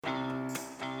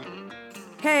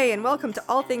Hey, and welcome to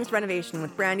All Things Renovation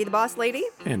with Brandy the Boss Lady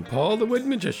and Paul the Wood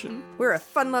Magician. We're a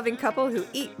fun-loving couple who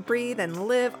eat, breathe, and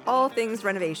live all things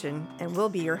renovation, and we'll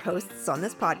be your hosts on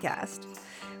this podcast.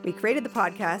 We created the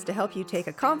podcast to help you take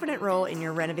a confident role in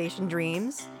your renovation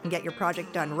dreams and get your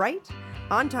project done right,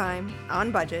 on time,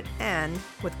 on budget, and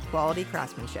with quality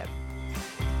craftsmanship.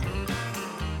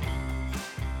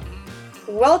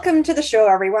 Welcome to the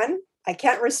show, everyone. I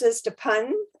can't resist a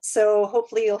pun, so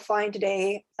hopefully you'll find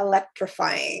today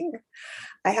electrifying.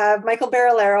 I have Michael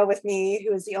Barillero with me,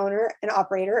 who is the owner and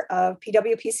operator of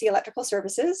PWPC Electrical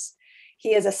Services.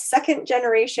 He is a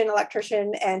second-generation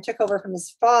electrician and took over from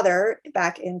his father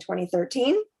back in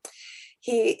 2013.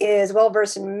 He is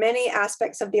well-versed in many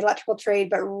aspects of the electrical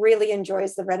trade, but really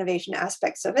enjoys the renovation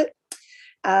aspects of it,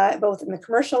 both in the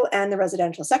commercial and the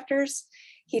residential sectors.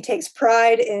 He takes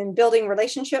pride in building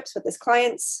relationships with his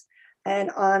clients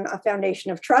and on a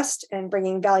foundation of trust and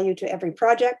bringing value to every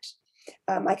project.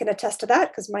 I can attest to that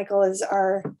because Michael is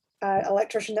our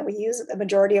electrician that we use the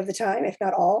majority of the time, if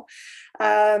not all.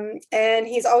 And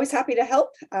he's always happy to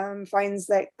help, finds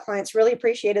that clients really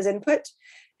appreciate his input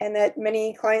and that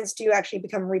many clients do actually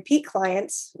become repeat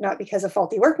clients, not because of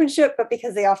faulty workmanship, but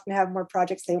because they often have more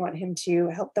projects they want him to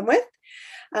help them with.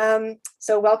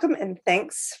 So welcome and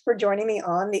thanks for joining me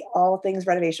on the All Things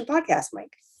Renovation podcast,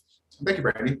 Mike. Thank you,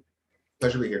 Brandy.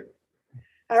 Pleasure to be here.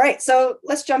 All right, so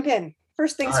let's jump in.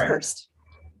 First things first.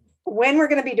 When we're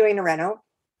going to be doing a reno,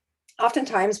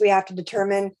 oftentimes we have to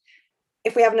determine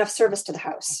if we have enough service to the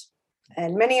house,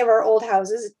 and many of our old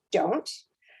houses don't.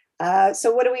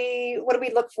 So what do we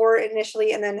look for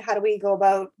initially, and then how do we go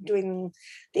about doing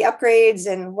the upgrades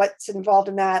and what's involved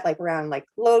in that, like around like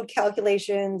load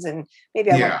calculations and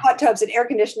maybe I want hot tubs and air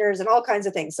conditioners and all kinds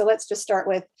of things. So let's just start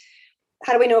with,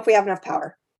 how do we know if we have enough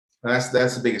power? That's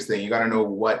the biggest thing. You got to know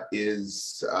what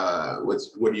are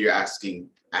you asking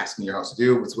your house to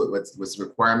do? What's the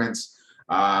requirements?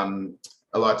 A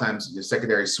lot of times the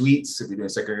secondary suites. If you're doing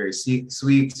secondary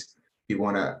suite, you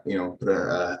want to put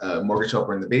a mortgage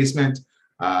helper in the basement.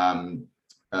 A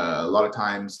lot of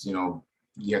times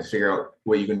you have to figure out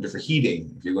what you're going to do for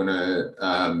heating. If you're going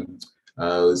to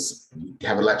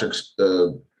have electric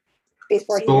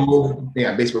baseboard stove,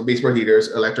 heaters. Baseboard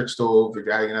heaters, electric stove. If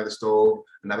you're adding another stove,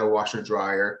 another washer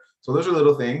dryer. So those are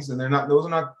little things, and those are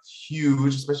not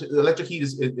huge. Especially the electric heat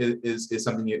is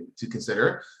something to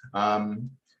consider.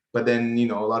 But then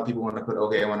a lot of people want to put,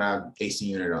 I want an AC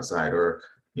unit outside, or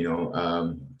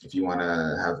if you want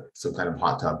to have some kind of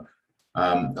hot tub.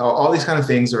 All these kind of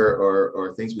things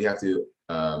are things we have to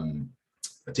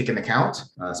take into account,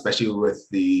 especially with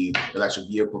the electric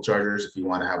vehicle chargers, if you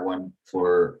want to have one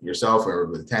for yourself or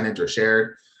with a tenant or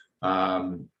shared.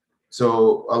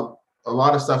 So a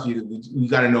lot of stuff you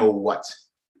got to know what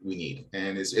we need,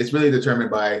 and it's really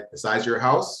determined by the size of your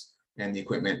house and the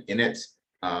equipment in it,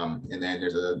 and then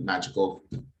there's a magical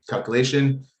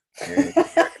calculation.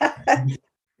 And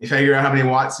you figure out how many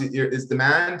watts is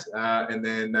demand, and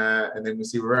then we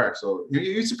see where we're at. So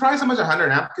you're surprised how much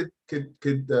 100 amp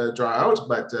could draw out,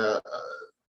 but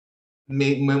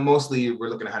mostly we're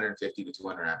looking at 150 to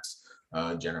 200 amps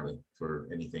generally for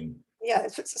anything. Yeah,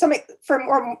 for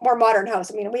more modern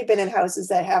house. I mean, we've been in houses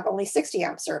that have only 60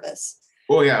 amp service.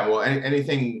 Oh yeah, well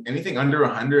anything under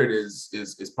 100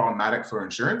 is problematic for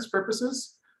insurance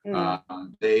purposes.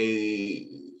 It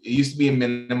used to be a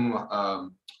minimum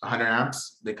 100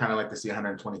 amps. They kind of like to see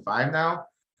 125 now,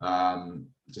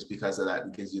 just because of that.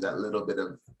 It gives you that little bit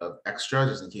of extra,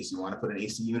 just in case you want to put an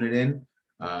AC unit in.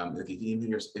 Like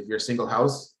if you're a single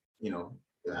house,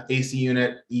 AC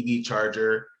unit, EV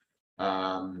charger,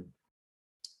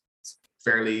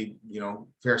 fairly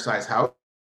fair size house.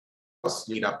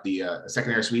 You heat up the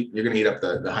secondary suite. You're going to heat up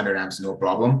the 100 amps, no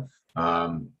problem,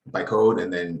 by code,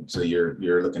 and then so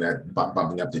you're looking at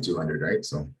bumping up to 200, right?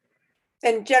 So.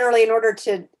 And generally, in order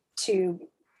to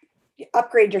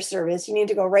upgrade your service, you need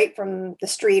to go right from the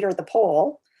street or the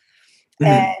pole,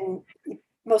 and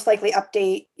most likely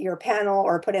update your panel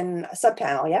or put in a sub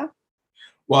panel. Yeah.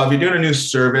 Well, if you're doing a new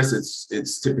service,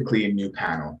 it's typically a new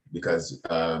panel, because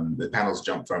the panels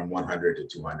jump from 100 to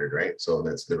 200, right? So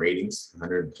that's the ratings,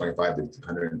 125 to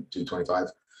 225.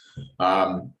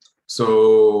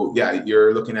 So yeah,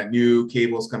 you're looking at new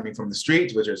cables coming from the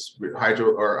street, which is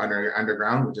hydro, or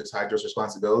underground, which is Hydro's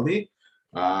responsibility.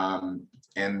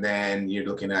 And then you're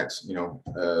looking at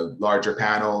larger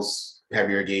panels,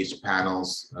 heavier gauge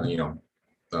panels.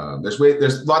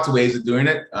 There's lots of ways of doing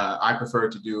it. I prefer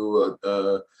to do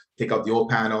take out the old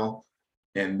panel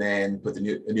and then put a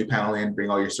new panel in, bring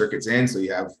all your circuits in, so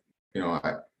you have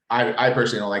I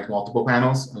personally don't like multiple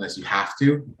panels unless you have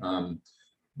to.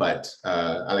 But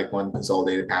I like one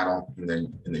consolidated panel, and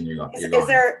then you're gone.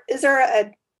 Is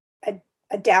there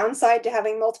a downside to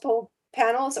having multiple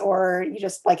panels, or you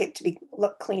just like it to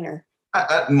look cleaner?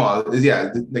 Well,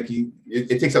 yeah, like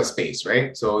it takes up space,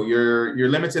 right? So you're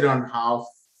limited on how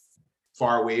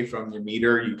far away from your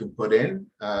meter you can put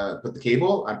the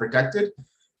cable unprotected.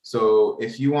 So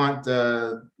if you want,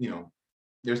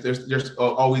 there's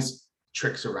always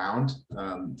tricks around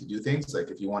to do things. Like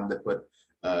if you wanted to put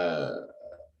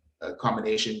a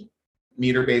combination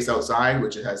meter base outside,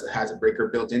 which has a breaker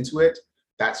built into it,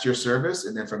 that's your service,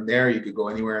 and then from there you could go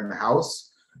anywhere in the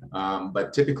house.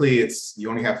 But typically you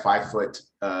only have 5 foot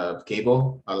of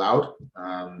cable allowed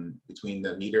between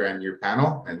the meter and your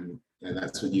panel, and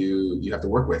that's what you have to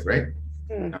work with, right?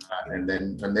 And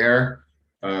then from there,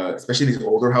 especially these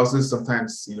older houses,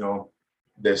 sometimes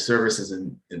the service is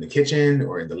in the kitchen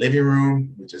or in the living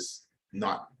room, which is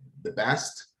not the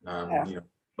best.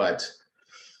 But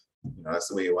that's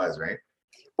the way it was, right?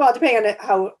 Well, depending on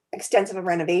how extensive a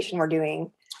renovation we're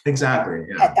doing. Exactly.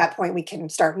 Yeah. At that point, we can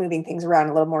start moving things around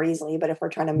a little more easily. But if we're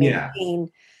trying to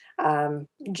maintain,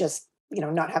 just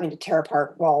not having to tear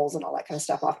apart walls and all that kind of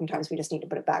stuff, oftentimes we just need to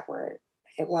put it back where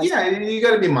it was. Yeah, you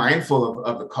got to be mindful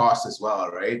of the cost as well,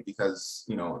 right? Because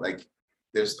like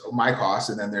there's my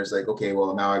cost, and then there's like, okay,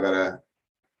 well now I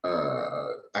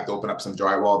have to open up some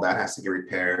drywall that has to get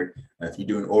repaired. If you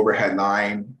do an overhead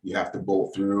line, you have to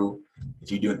bolt through.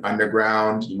 If you do an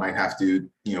underground, you might have to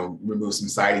remove some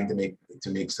siding to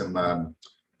make some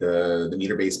the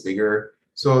meter base bigger.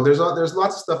 So there's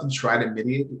lots of stuff to try to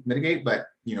mitigate, but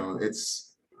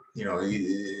it's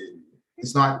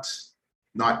not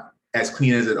as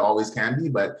clean as it always can be.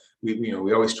 But we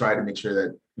always try to make sure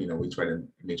that we try to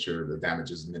make sure the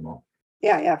damage is minimal.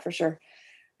 Yeah, for sure.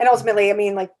 And ultimately, I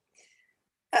mean, like,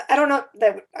 I don't know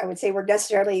that I would say we're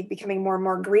necessarily becoming more and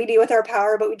more greedy with our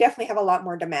power, but we definitely have a lot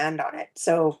more demand on it.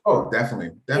 So,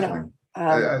 definitely.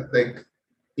 Like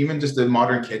even just the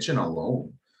modern kitchen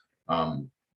alone,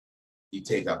 you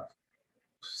take up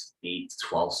 8 to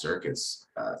 12 circuits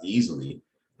easily,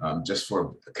 just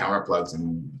for the counter plugs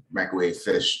and microwave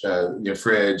fish, your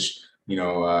fridge,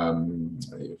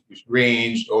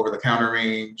 range, over the counter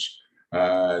range.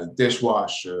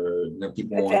 Dishwasher,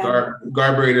 people want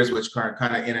carburetors, which are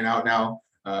kind of in and out now.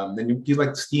 Then you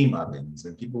like steam ovens,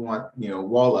 and people want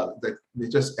wall ovens. Like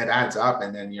it adds up,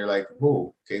 and then you're like,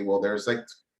 oh, okay, well there's like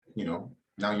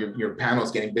now your panel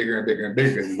is getting bigger and bigger and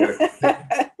bigger. You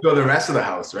gotta go the rest of the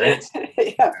house, right?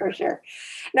 Yeah, for sure.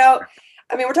 Now,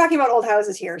 I mean, we're talking about old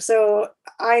houses here, so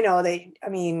I know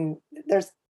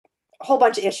there's a whole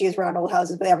bunch of issues around old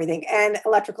houses with everything, and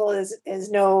electrical is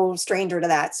no stranger to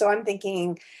that. So I'm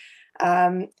thinking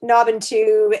knob and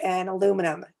tube and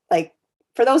aluminum. Like,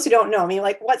 for those who don't know, I mean,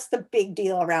 like, what's the big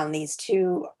deal around these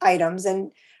two items?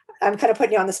 And I'm kind of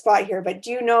putting you on the spot here, but do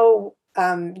you know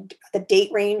the date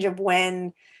range of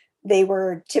when they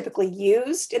were typically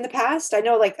used in the past? I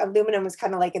know like aluminum was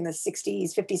kind of like in the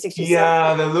 60s, 50s, 60s.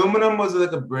 Yeah, the aluminum was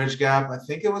like a bridge gap. I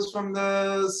think it was from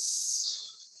the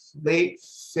late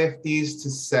 50s to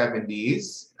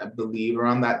 70s, I believe,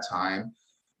 around that time.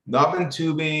 Knob and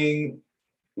tubing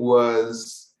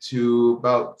was to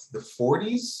about the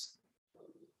 40s.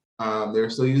 They were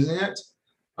still using it.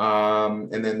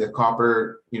 And then the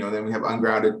copper, then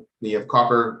we have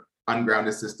copper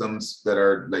ungrounded systems that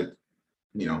are like,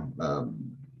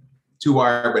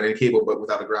 2-wire, but in a cable, but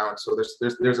without a ground. So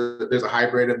there's a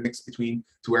hybrid of mix between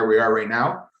to where we are right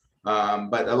now.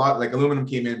 But a lot like aluminum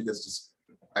came in because just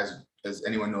as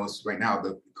anyone knows right now,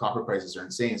 the copper prices are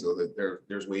insane. So that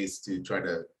there's ways to try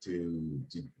to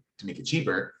make it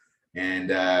cheaper. And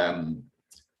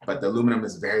but the aluminum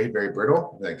is very, very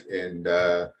brittle. Like and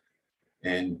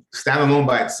standalone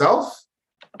by itself,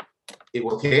 it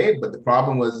was okay. But the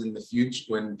problem was in the future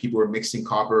when people were mixing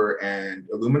copper and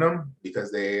aluminum,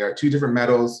 because they are two different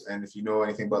metals. And if you know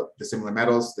anything about the similar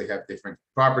metals, they have different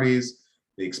properties.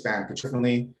 They expand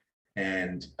differently.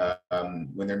 And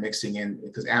when they're mixing in,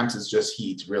 because amps is just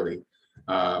heat, really.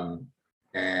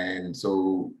 And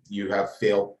so you have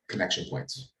failed connection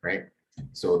points, right?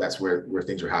 So that's where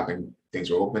things are happening. Things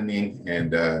are opening,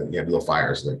 and you have little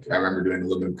fires. Like I remember doing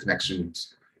aluminum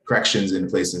corrections in a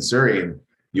place in Surrey, and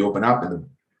you open up, and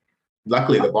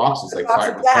luckily the box is like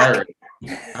fire.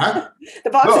 Huh? The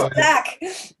box is black.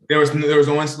 There was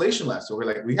no insulation left, so we're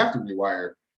like, we have to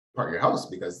rewire part of your house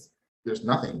because there's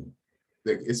nothing.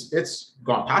 Like it's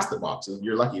gone past the box. So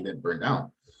you're lucky it didn't burn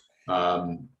down.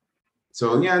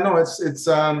 So yeah, no,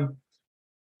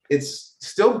 it's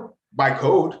still by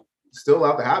code, still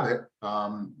allowed to have it.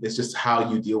 It's just how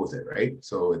you deal with it, right?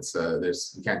 So it's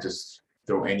you can't just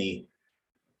throw any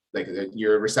like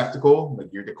your receptacle,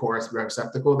 like your decor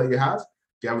receptacle that you have.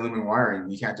 If you have aluminum wiring,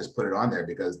 you can't just put it on there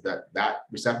because that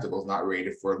receptacle is not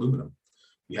rated for aluminum.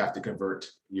 You have to convert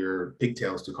your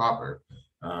pigtails to copper.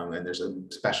 And there's a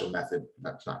special method,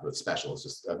 that's not really special, it's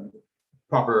just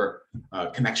proper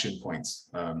connection points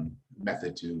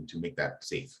method to make that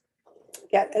safe.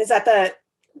 Yeah, is that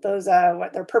those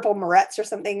what they're purple morettes or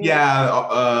something? Yeah,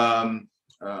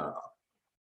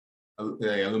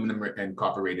 aluminum and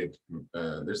copper rated.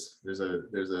 There's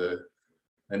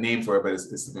a name for it, but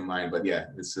it's in mind. But yeah,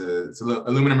 it's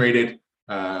aluminum rated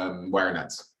wire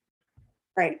nuts.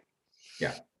 Right.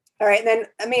 Yeah. All right, and then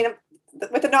I mean,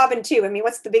 with the knob and tube, I mean,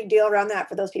 what's the big deal around that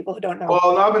for those people who don't know?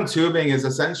 Well, knob and tubing is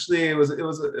essentially it was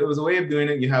a way of doing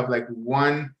it. You have like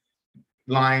one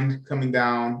line coming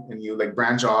down, and you like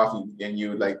branch off, and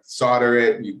you like solder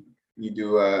it. You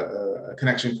do a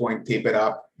connection point, tape it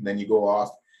up, and then you go off.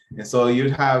 And so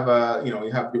you'd have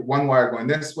you have one wire going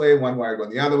this way, one wire going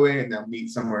the other way, and they'll meet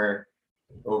somewhere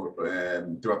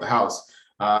over throughout the house.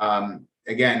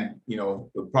 Again,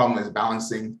 the problem is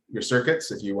balancing your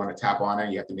circuits. If you want to tap on it,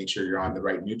 you have to make sure you're on the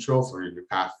right neutral for your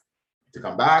path to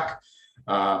come back.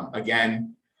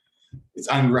 Again, it's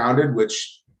ungrounded,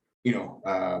 which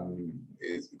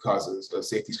it causes a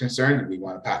safety concern, and we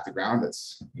want to path the ground.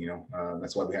 That's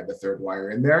that's why we have the third wire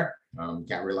in there.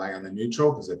 Can't rely on the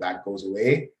neutral, because if that goes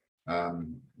away,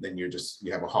 then you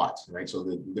have a hot, right? So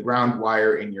the ground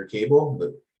wire in your cable,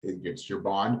 it's your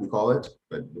bond, we call it,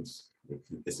 but it's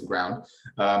the ground.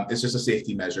 It's just a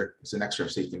safety measure. It's an extra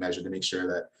safety measure to make sure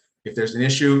that if there's an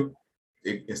issue,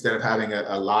 instead of having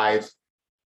a live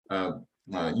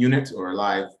unit or a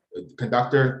live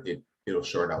conductor, it'll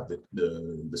short out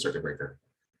the circuit breaker.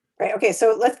 Right. Okay.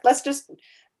 So let's just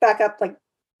back up like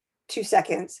 2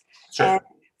 seconds. Sure. And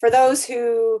for those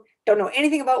who don't know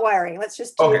anything about wiring, let's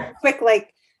just do a quick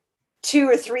like 2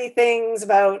 or 3 things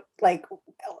about like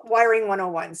wiring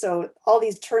 101. So all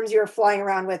these terms you're flying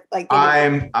around with, like I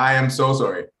am so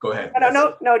sorry. Go ahead.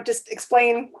 No, just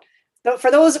explain.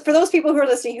 For those people who are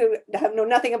listening who know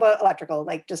nothing about electrical,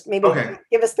 like just maybe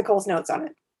give us the Coles Notes on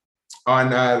it.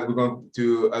 We're going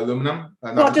to aluminum.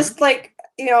 Well, just like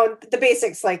the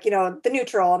basics, like the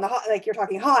neutral and the hot, like you're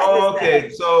talking hot. Oh, okay.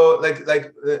 So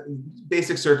like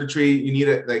basic circuitry, you need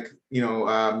it. Like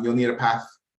you'll need a path.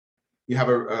 You have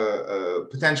a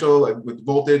potential with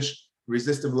voltage,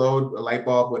 resistive load, a light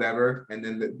bulb, whatever, and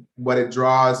then what it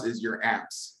draws is your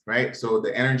amps, right? So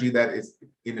the energy that is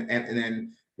in, and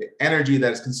then the energy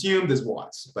that is consumed is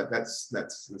watts, but that's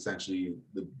essentially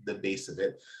the base of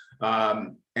it.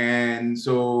 And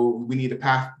so we need a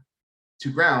path to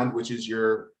ground, which is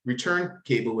your return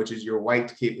cable, which is your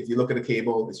white cable. If you look at a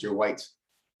cable, it's your white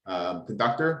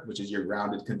conductor, which is your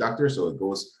grounded conductor. So it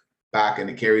goes back and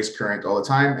it carries current all the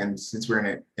time. And since we're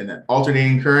in an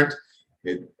alternating current,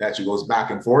 it actually goes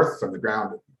back and forth from the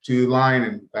ground to line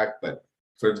and back. But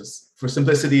for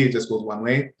simplicity, it just goes one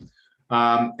way.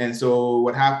 And so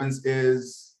what happens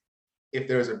is if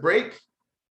there's a break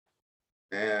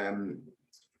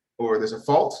or there's a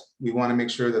fault, we want to make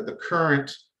sure that the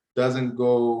current doesn't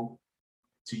go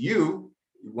to you.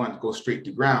 We want to go straight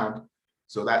to ground.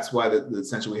 So that's why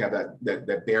essentially we have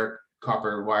that bare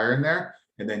copper wire in there.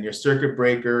 And then your circuit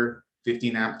breaker,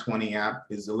 15 amp, 20 amp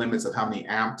is the limits of how many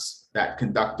amps that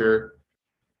conductor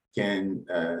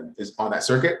is on that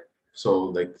circuit. So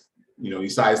like, you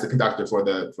size the conductor for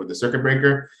the circuit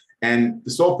breaker, and the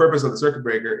sole purpose of the circuit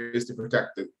breaker is to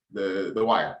protect the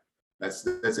wire. That's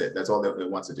it. That's all that it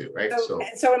wants to do, right? So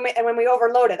when we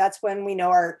overload it, that's when we know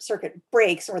our circuit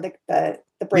breaks or the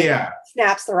break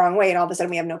snaps the wrong way, and all of a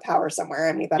sudden we have no power somewhere,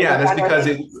 and we've got that's because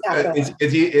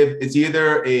it's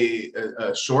either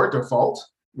a short or fault,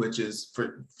 which is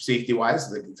for safety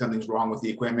wise, like something's wrong with the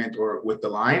equipment or with the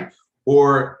line,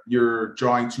 or you're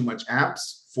drawing too much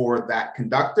amps for that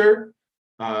conductor.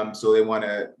 So they want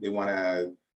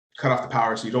to cut off the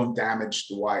power so you don't damage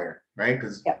the wire, right?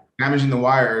 Because damaging the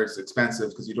wire is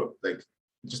expensive, because you don't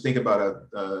just think about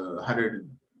a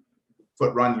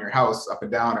 100-foot run in your house up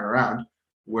and down and around.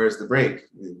 Where's the break?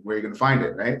 Where are you going to find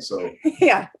it, right? So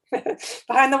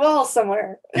behind the wall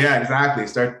somewhere. Yeah, exactly.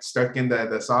 Start getting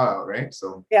the saw out, right?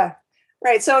 So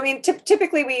right. So I mean,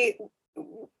 typically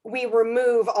we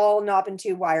remove all knob and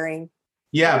tube wiring.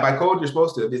 Yeah, by code you're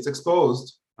supposed to. If it's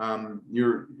exposed,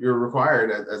 you're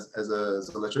required as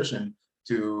an electrician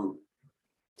to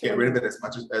get rid of it as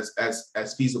much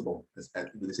as feasible, as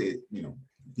they say,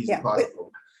 feasible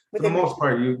possible. For the most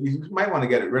part, you might want to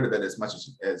get rid of it as much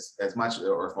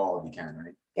or all as you can,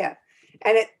 right? Yeah,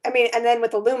 and then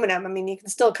with aluminum, I mean, you can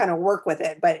still kind of work with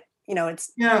it, but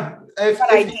it's not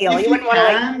ideal. You wouldn't want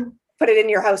to put it in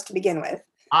your house to begin with.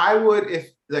 I would,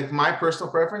 if like my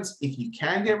personal preference, if you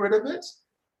can get rid of it,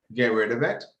 get rid of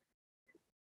it.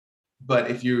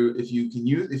 But if you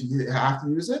have to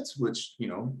use it, which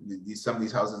some of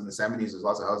these houses in the 70s, there's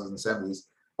lots of houses in the 70s.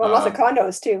 Well, lots of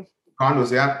condos too.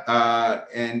 Condos, yeah,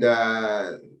 and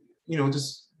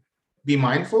just be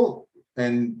mindful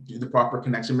and do the proper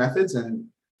connection methods. And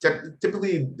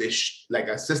typically, like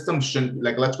a system shouldn't,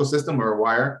 like electrical system or a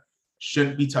wire,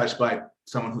 shouldn't be touched by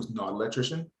someone who's not an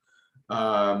electrician.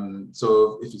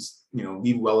 So if it's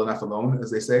leave well enough alone,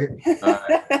 as they say,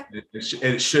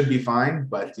 it should be fine.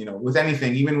 But with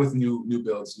anything, even with new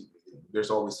builds,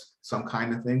 there's always some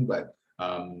kind of thing. But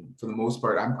for the most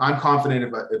part, I'm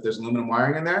confident if there's aluminum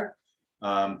wiring in there,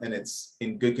 and it's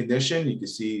in good condition, you can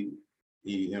see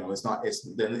the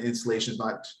insulation's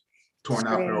not torn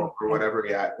up or whatever.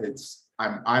 Yeah,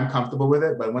 I'm comfortable with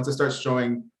it. But once it starts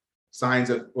showing signs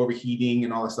of overheating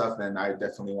and all this stuff, then I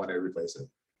definitely want to replace it.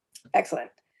 Excellent.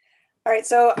 All right,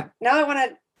 so now I want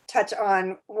to touch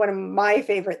on one of my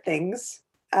favorite things,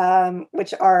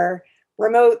 which are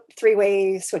remote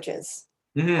three-way switches.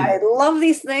 I love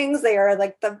these things. They are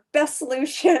like the best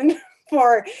solution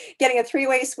for getting a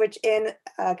three-way switch in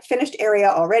a finished area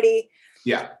already.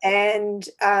 Yeah. And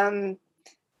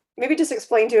maybe just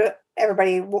explain to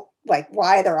everybody like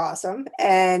why they're awesome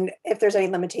and if there's any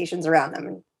limitations around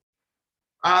them.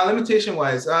 Limitation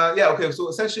wise, yeah, okay. So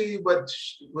essentially, what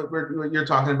you're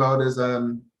talking about is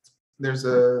there's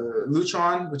a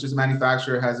Lutron, which is a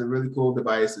manufacturer, has a really cool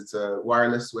device. It's a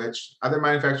wireless switch. Other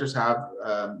manufacturers have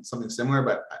something similar,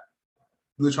 but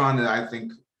Lutron, I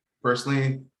think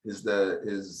personally, is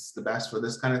the best for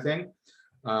this kind of thing.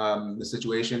 The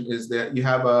situation is that you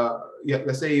have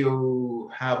let's say you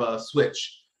have a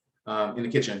switch in the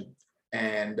kitchen,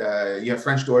 and you have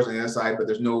French doors on the other side, but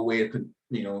there's no way it could.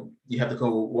 You have to go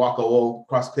walk all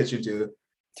across the kitchen to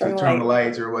turn the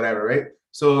lights or whatever, right?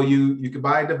 So you could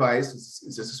buy a device.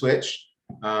 It's just a switch.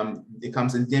 It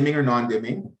comes in dimming or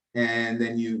non-dimming, and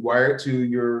then you wire it to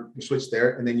your switch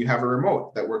there, and then you have a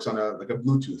remote that works on a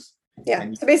Bluetooth.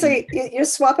 Yeah. So basically, you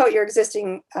swap out your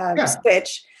existing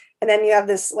switch, and then you have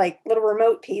this like little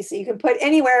remote piece that you can put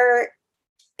anywhere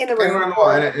in the room.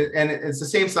 And it's the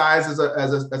same size as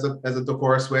a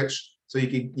Dokora switch. So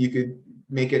you could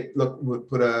make it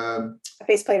put a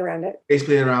faceplate around it.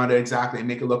 Exactly, and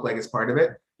make it look like it's part of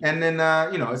it. And then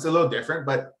it's a little different,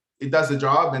 but it does the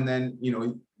job. And then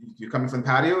you're coming from the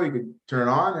patio, you could turn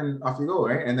it on and off you go,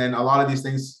 right? And then a lot of these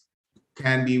things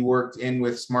can be worked in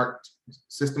with smart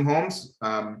system homes.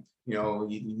 You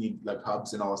need like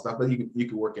hubs and all that stuff, but you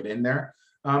could work it in there.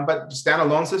 But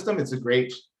standalone system, it's a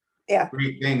great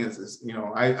thing.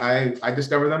 I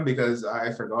discovered them because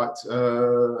I forgot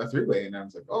a three-way, and I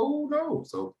was like, oh no.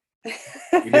 So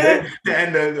you did it,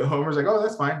 and the Homer's like, oh,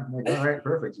 that's fine. I'm like, all right,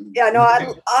 perfect. Yeah, no,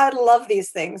 I love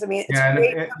these things. I mean, it's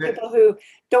great for people who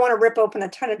don't want to rip open a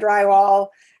ton of drywall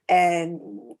and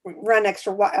run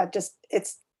extra.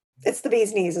 It's the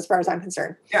bee's knees as far as I'm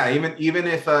concerned. Yeah, even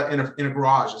if in a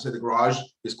garage, let's say the garage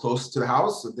is close to the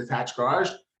house, a detached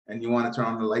garage, and you want to turn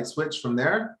on the light switch from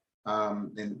there.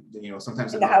 And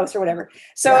sometimes in the house or whatever.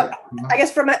 So I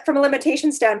guess from a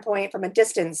limitation standpoint, from a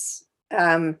distance,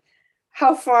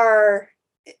 how far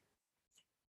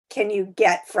can you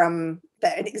get from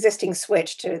the existing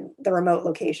switch to the remote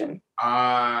location?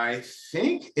 I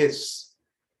think it's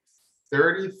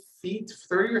 30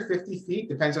 or 50 feet,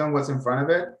 depends on what's in front of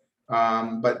it.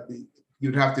 But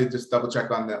you'd have to just double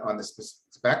check on the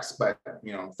specs. But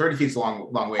 30 feet's a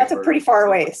long way. That's a pretty far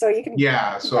away, so you can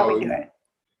probably do it.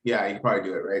 Yeah, you can probably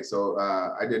do it, right? So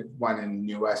I did one in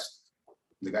New West.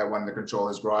 The guy wanted to control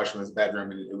his garage from his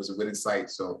bedroom, and it was a within sight.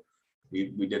 So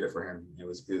we did it for him. It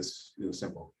was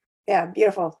simple. Yeah,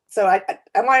 beautiful. So I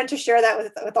wanted to share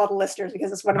that with all the listeners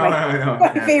because it's one of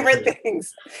my favorite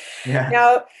things. Yeah.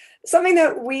 Now, something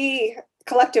that we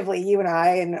collectively, you and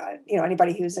I, and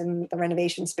anybody who's in the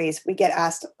renovation space, we get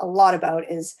asked a lot about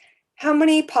is how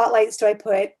many pot lights do I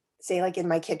put, say, like in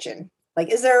my kitchen? Like,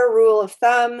 is there a rule of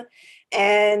thumb?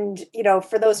 And,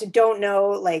 for those who don't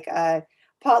know, like a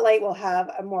pot light will have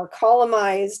a more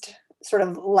columnized sort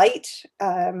of light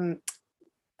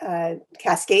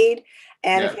cascade.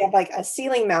 And if you have like a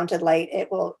ceiling mounted light, it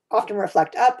will often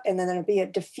reflect up, and then there'll be a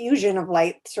diffusion of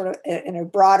light sort of in a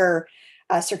broader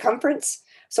circumference.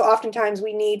 So oftentimes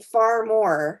we need far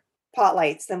more pot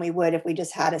lights than we would if we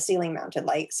just had a ceiling mounted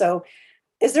light. So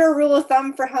is there a rule of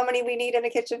thumb for how many we need in a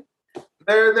kitchen?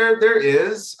 There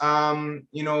is. I'm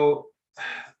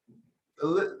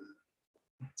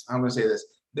going to say this.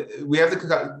 We have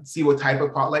to see what type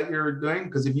of pot light you're doing,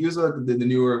 because if you use the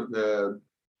newer the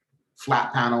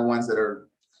flat panel ones that are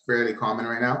fairly common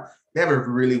right now, they have a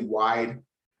really wide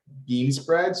beam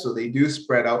spread, so they do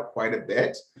spread out quite a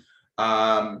bit.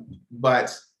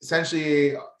 But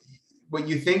essentially, what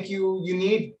you think you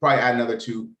need, probably add another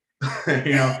two.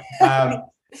 You know,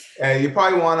 you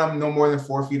probably want them no more than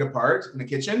 4 feet apart in the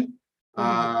kitchen.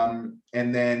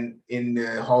 And then in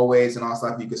the hallways and all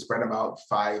stuff, you could spread them out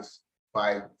 4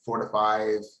 to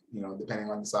 5, you know, depending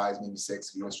on the size, maybe 6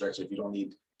 if you want to stretch it, if you don't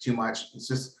need too much. It's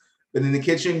just, but in the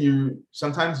kitchen,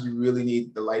 sometimes you really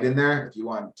need the light in there if you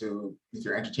want to, if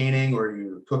you're entertaining or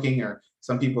you're cooking, or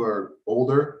some people are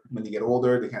older. When they get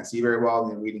older, they can't see very well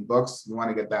and they're reading books. You want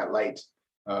to get that light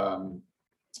up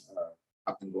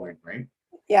and going, right?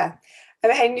 Yeah.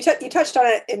 And you touched on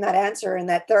it in that answer, in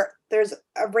that there's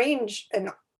a range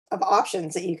of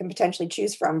options that you can potentially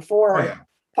choose from for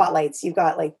pot lights. You've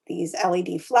got like these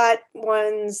LED flat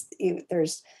ones.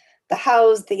 There's the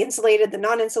housed, the insulated, the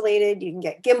non-insulated. You can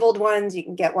get gimbaled ones. You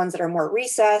can get ones that are more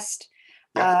recessed.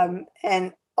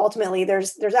 And ultimately,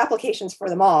 there's applications for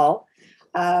them all.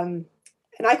 And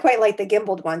I quite like the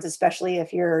gimbaled ones, especially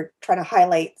if you're trying to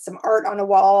highlight some art on a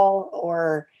wall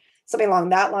or something along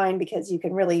that line, because you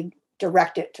can really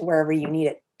direct it to wherever you need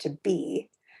it to be.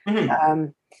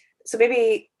 So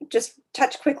maybe just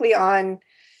touch quickly on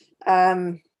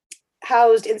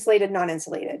housed, insulated,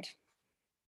 non-insulated.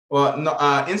 Well,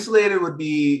 no, insulated would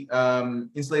be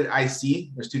insulated IC.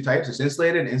 There's 2 types. There's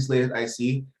insulated and insulated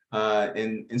IC.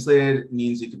 And insulated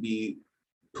means it could be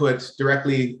put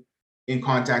directly in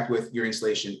contact with your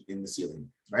insulation in the ceiling,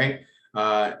 right?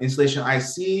 Insulation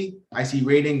IC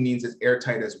rating means it's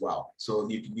airtight as well. So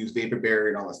you can use vapor barrier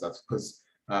and all that stuff. Because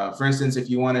for instance, if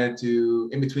you wanted to,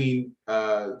 in between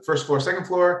first floor, second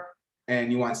floor,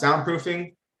 and you want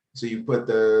soundproofing, so you put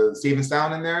the Safe and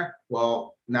Sound in there,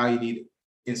 well, now you need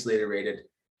insulated rated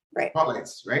pot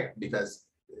lights, right? Because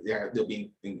they'll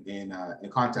be in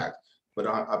contact. But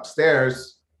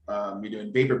upstairs, you're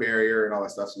doing vapor barrier and all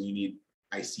that stuff, so you need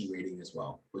IC rating as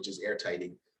well, which is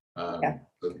airtighting.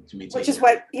 Which is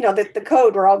what, you know, the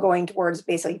code we're all going towards,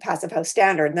 basically passive house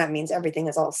standard, and that means everything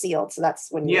is all sealed. So that's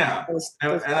when and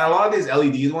a lot of these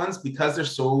LED ones, because they're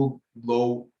so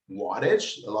low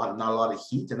wattage, not a lot of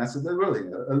heat, and that's really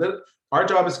a little. Our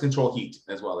job is to control heat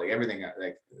as well, like everything,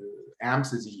 like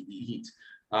amps is heat.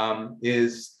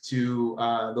 Is to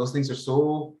those things are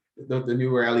so the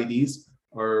newer LEDs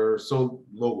are so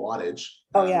low wattage.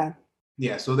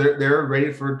 So they're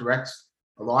rated for direct.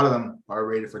 A lot of them are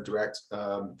rated for direct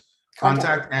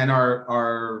contact, and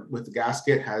are with the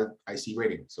gasket has IC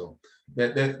rating. So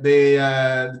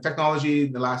the technology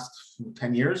in the last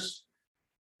 10 years,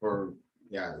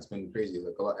 it's been crazy.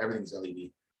 Like everything's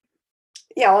LED.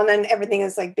 Yeah, well, and then everything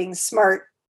is like being smart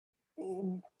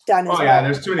done as well.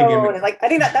 There's too many gimmicks. Like I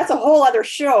think that's a whole other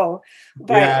show.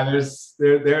 But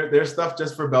there's stuff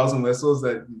just for bells and whistles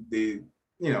that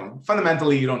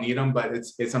fundamentally you don't need them, but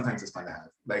it's sometimes it's fun to have.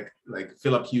 Like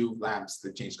Philip Hue lamps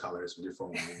that change colors with your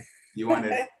phone. You want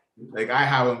it, like I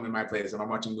have them in my place. If I'm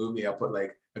watching a movie, I'll put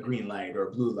like a green light or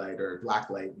a blue light or a black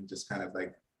light and just kind of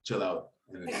like chill out.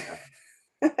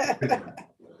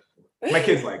 My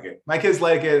kids like it.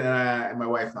 And my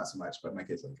wife not so much, but my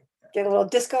kids like it. Get a little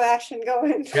disco action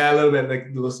going. Yeah, a little bit, like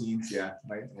little scenes. Yeah,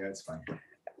 it's fun.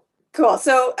 Cool.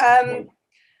 So I'm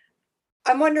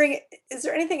wondering, is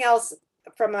there anything else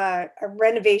from a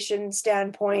renovation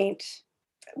standpoint,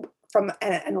 from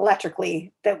an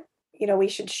electrically, that we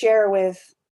should share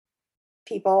with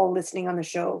people listening on the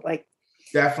show? Like,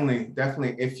 definitely.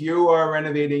 If you are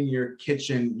renovating your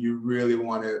kitchen, you really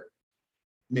want to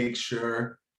make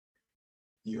sure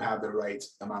you have the right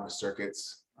amount of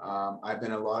circuits. I've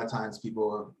been a lot of times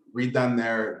people have redone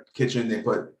their kitchen, they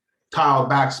put tile,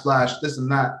 backsplash, this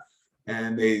and that,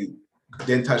 and they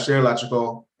didn't touch their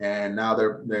electrical, and now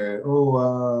they're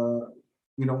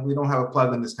we don't have a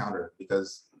plug on this counter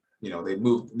because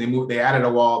they added a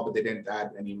wall, but they didn't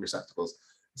add any receptacles.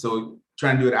 So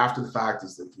trying to do it after the fact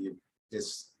is that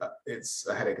it's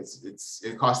a headache.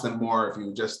 It costs them more if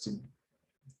you just to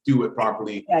do it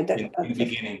properly in the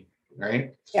beginning,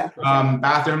 right?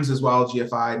 Bathrooms as well,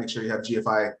 GFI. Make sure you have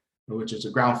GFI, which is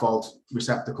a ground fault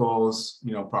receptacles.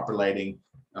 Proper lighting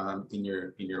in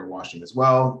your washroom as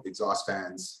well. Exhaust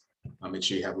fans. Make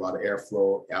sure you have a lot of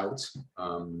airflow out.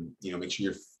 Make sure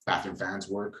your bathroom fans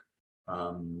work,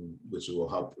 which will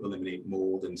help eliminate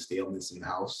mold and staleness in the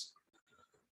house.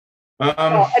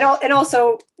 And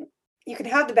also, you can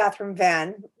have the bathroom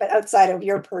van, but outside of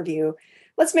your purview.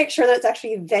 Let's make sure that it's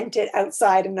actually vented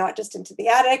outside and not just into the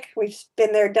attic. We've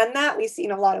been there, done that. We've seen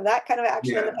a lot of that kind of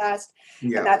action in the past,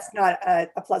 and that's not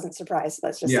a pleasant surprise. So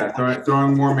let's just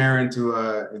throwing more air into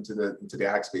the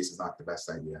attic space is not the best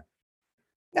idea.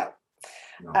 No.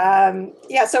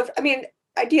 So I mean,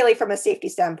 ideally from a safety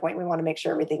standpoint, we want to make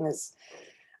sure everything is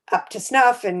up to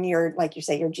snuff and your, like you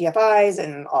say, your GFIs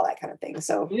and all that kind of thing.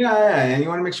 So yeah, and you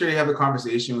want to make sure you have a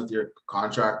conversation with your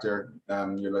contractor,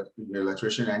 your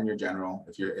electrician and your general,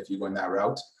 if you're going that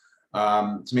route,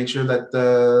 to make sure that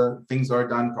the things are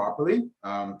done properly.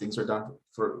 Things are done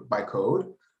by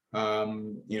code. I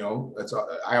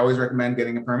always recommend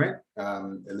getting a permit.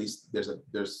 At least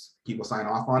there's people sign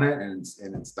off on it and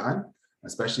it's done.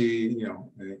 Especially,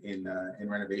 in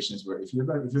renovations where if you're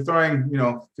throwing,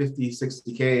 50,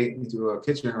 60K into a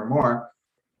kitchen or more,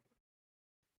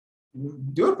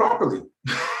 do it properly.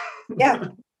 Yeah,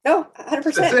 no,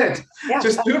 100%. That's it. Yeah.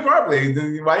 Just do it properly.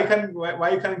 Why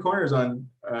are you cutting corners on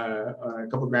a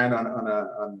couple grand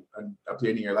on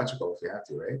updating your electrical if you have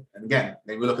to, right? And again,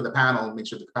 maybe we look at the panel and make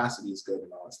sure the capacity is good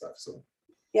and all that stuff. So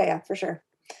yeah, for sure.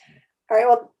 All right,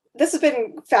 well, this has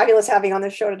been fabulous having on the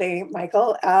show today,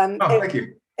 Michael. Thank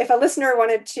you. If a listener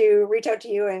wanted to reach out to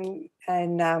you and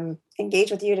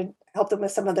engage with you to help them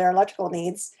with some of their electrical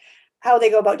needs, how would they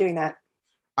go about doing that?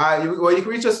 You can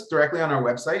reach us directly on our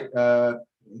website,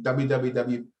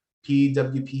 www.pwpc.ca,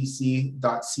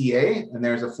 and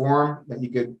there's a form that you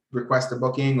could request a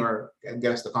booking or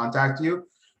get us to contact you.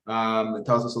 It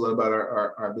tells us a little about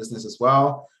our business as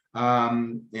well.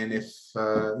 And if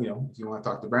if you want to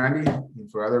talk to Brandy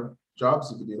for other jobs,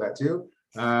 you can do that too.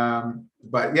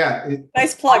 But yeah,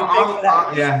 nice plug. Thanks for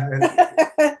that.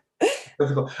 Yeah,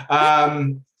 difficult.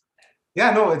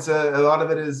 It's a lot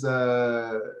of it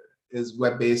is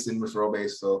web-based and referral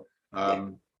based. So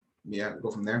go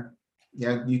from there.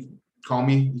 Yeah, you can call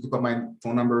me. You can put my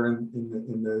phone number in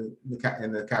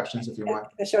the captions if you want.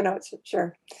 The show notes,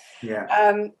 sure.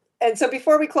 Yeah. And so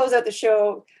before we close out the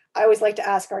show, I always like to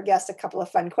ask our guests a couple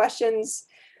of fun questions.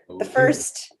 Okay. The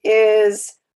first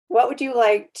is, what would you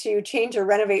like to change or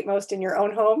renovate most in your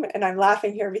own home? And I'm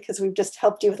laughing here because we've just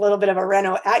helped you with a little bit of a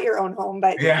reno at your own home,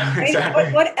 but yeah,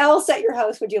 exactly. What else at your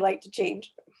house would you like to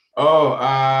change? Oh,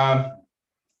 I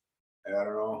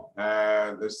don't know.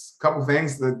 There's a couple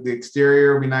things. The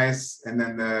exterior would be nice, and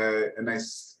then a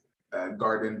nice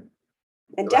garden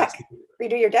and deck.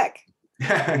 Redo your deck.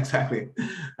 Yeah, exactly.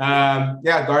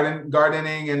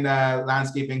 Gardening and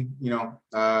landscaping.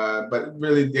 But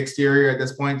really, the exterior at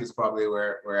this point is probably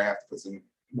where I have to put some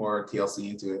more TLC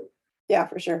into it. Yeah,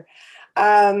 for sure.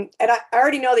 And I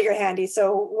already know that you're handy.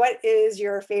 So, what is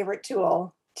your favorite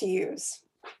tool to use?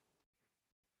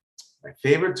 My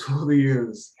favorite tool to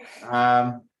use. You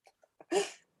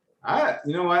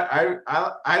know what?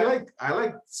 I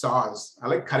like saws. I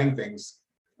like cutting things.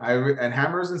 And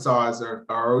hammers and saws are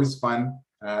always fun.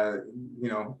 My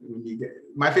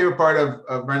favorite part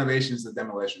of renovation is the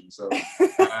demolition. So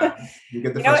you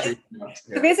get the frustration. It's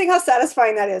amazing how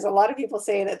satisfying that is. A lot of people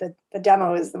say that the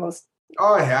demo is the most.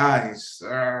 Oh yeah, it's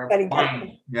all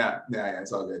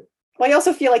good. Well, you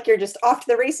also feel like you're just off to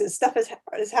the races. Stuff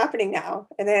is happening now,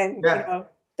 and then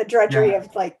the drudgery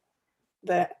of like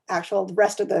the actual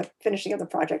rest of the finishing of the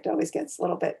project always gets a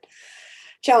little bit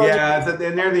challenging. Yeah,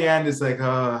 near the end, it's like,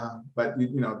 but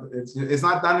it's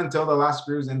not done until the last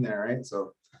screw's in there, right?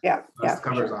 So the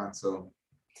cover's on. So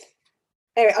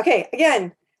anyway, okay.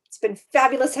 Again, it's been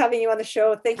fabulous having you on the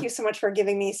show. Thank you so much for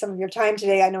giving me some of your time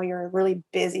today. I know you're a really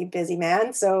busy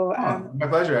man. So my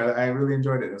pleasure. I really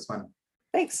enjoyed it. It was fun.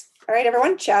 Thanks. All right,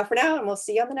 everyone. Ciao for now, and we'll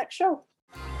see you on the next show.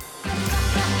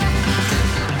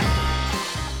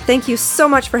 Thank you so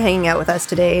much for hanging out with us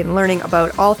today and learning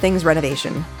about all things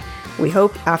renovation. We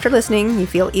hope after listening, you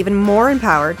feel even more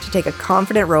empowered to take a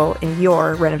confident role in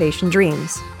your renovation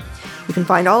dreams. You can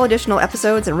find all additional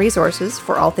episodes and resources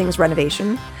for all things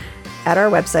renovation at our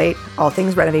website,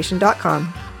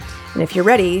 allthingsrenovation.com. And if you're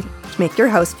ready to make your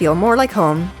house feel more like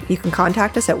home, you can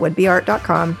contact us at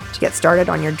woodbeart.com to get started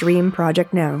on your dream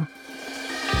project now.